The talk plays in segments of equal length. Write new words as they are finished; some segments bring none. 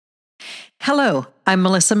Hello, I'm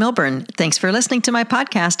Melissa Milburn. Thanks for listening to my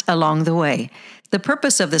podcast, Along the Way. The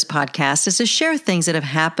purpose of this podcast is to share things that have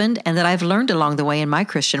happened and that I've learned along the way in my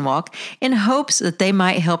Christian walk in hopes that they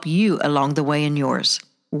might help you along the way in yours.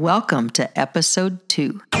 Welcome to episode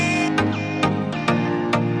 2.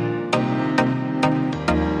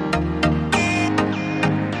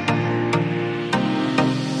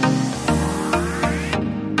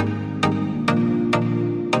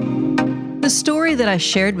 The story that I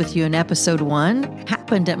shared with you in episode 1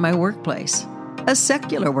 happened at my workplace, a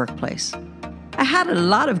secular workplace. I had a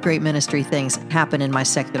lot of great ministry things happen in my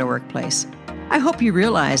secular workplace. I hope you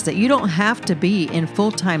realize that you don't have to be in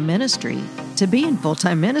full-time ministry to be in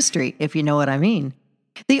full-time ministry, if you know what I mean.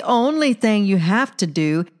 The only thing you have to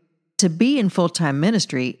do to be in full-time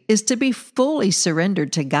ministry is to be fully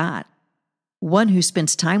surrendered to God. One who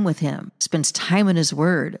spends time with Him, spends time in His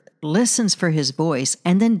Word, listens for His voice,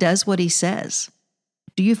 and then does what He says.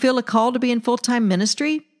 Do you feel a call to be in full-time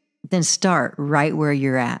ministry? Then start right where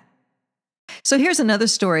you're at. So here's another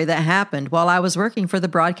story that happened while I was working for the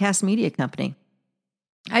broadcast media company.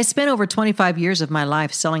 I spent over 25 years of my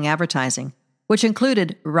life selling advertising, which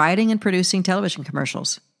included writing and producing television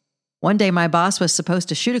commercials. One day my boss was supposed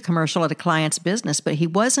to shoot a commercial at a client's business, but he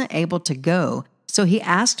wasn't able to go. So he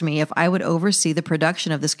asked me if I would oversee the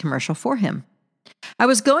production of this commercial for him. I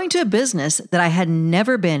was going to a business that I had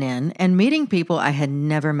never been in and meeting people I had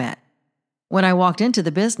never met. When I walked into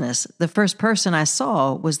the business, the first person I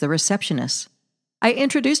saw was the receptionist. I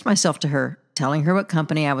introduced myself to her, telling her what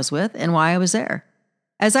company I was with and why I was there.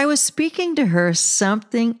 As I was speaking to her,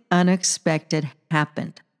 something unexpected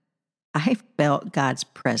happened. I felt God's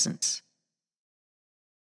presence.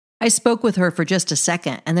 I spoke with her for just a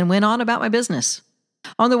second and then went on about my business.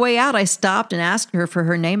 On the way out, I stopped and asked her for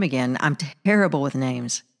her name again. I'm terrible with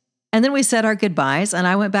names. And then we said our goodbyes and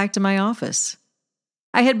I went back to my office.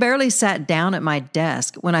 I had barely sat down at my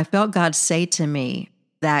desk when I felt God say to me,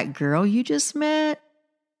 "That girl you just met,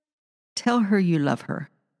 tell her you love her."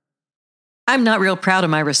 I'm not real proud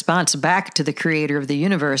of my response back to the creator of the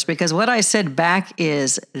universe because what I said back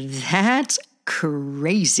is, "That's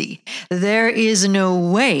crazy. There is no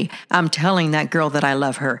way I'm telling that girl that I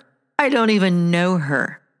love her. I don't even know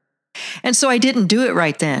her." And so I didn't do it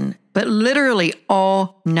right then, but literally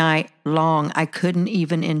all night long, I couldn't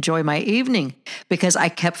even enjoy my evening because I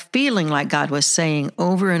kept feeling like God was saying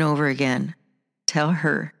over and over again, "Tell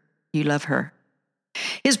her you love her."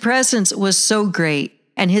 His presence was so great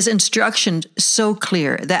and His instructions so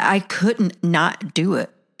clear that I couldn't not do it.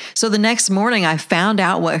 So the next morning, I found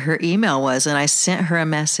out what her email was and I sent her a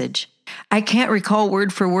message. I can't recall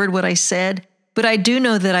word for word what I said, but I do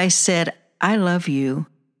know that I said, "I love you,"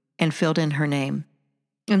 and filled in her name.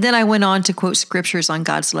 And then I went on to quote scriptures on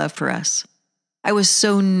God's love for us. I was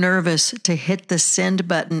so nervous to hit the send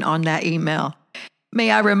button on that email. May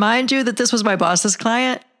I remind you that this was my boss's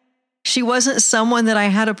client? She wasn't someone that I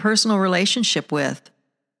had a personal relationship with.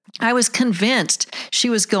 I was convinced she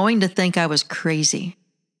was going to think I was crazy.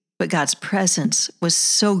 But God's presence was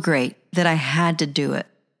so great that I had to do it.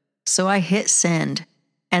 So I hit send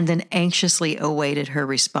and then anxiously awaited her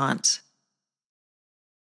response.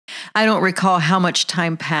 I don't recall how much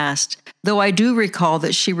time passed, though I do recall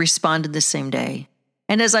that she responded the same day.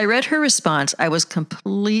 And as I read her response, I was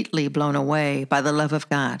completely blown away by the love of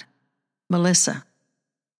God. "Melissa,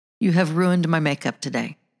 you have ruined my makeup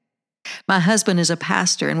today. My husband is a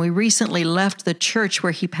pastor, and we recently left the church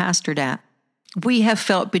where he pastored at. We have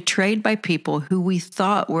felt betrayed by people who we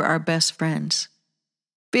thought were our best friends."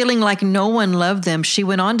 Feeling like no one loved them, she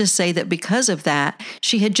went on to say that because of that,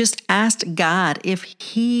 she had just asked God if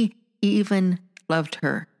He even loved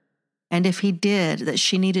her. And if He did, that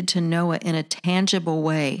she needed to know it in a tangible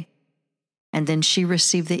way. And then she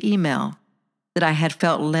received the email that I had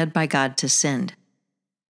felt led by God to send.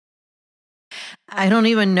 I don't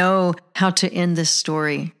even know how to end this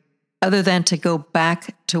story other than to go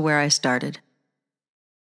back to where I started.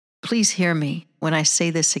 Please hear me when I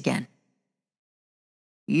say this again.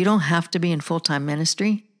 You don't have to be in full-time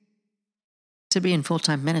ministry to be in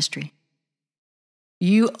full-time ministry.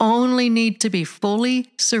 You only need to be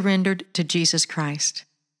fully surrendered to Jesus Christ.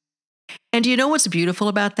 And you know what's beautiful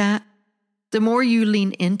about that? The more you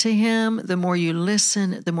lean into Him, the more you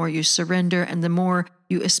listen, the more you surrender, and the more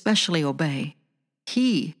you especially obey,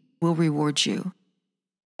 He will reward you.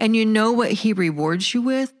 And you know what He rewards you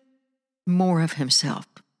with? More of Himself.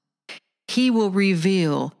 He will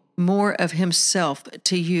reveal more of Himself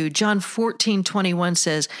to you. John 14:21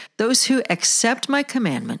 says, "Those who accept my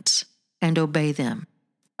commandments and obey them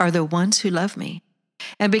are the ones who love me.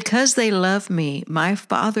 And because they love me, my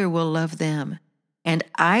Father will love them, and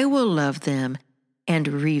I will love them and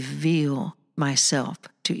reveal myself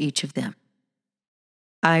to each of them.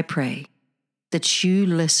 I pray that you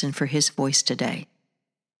listen for his voice today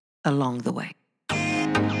along the way.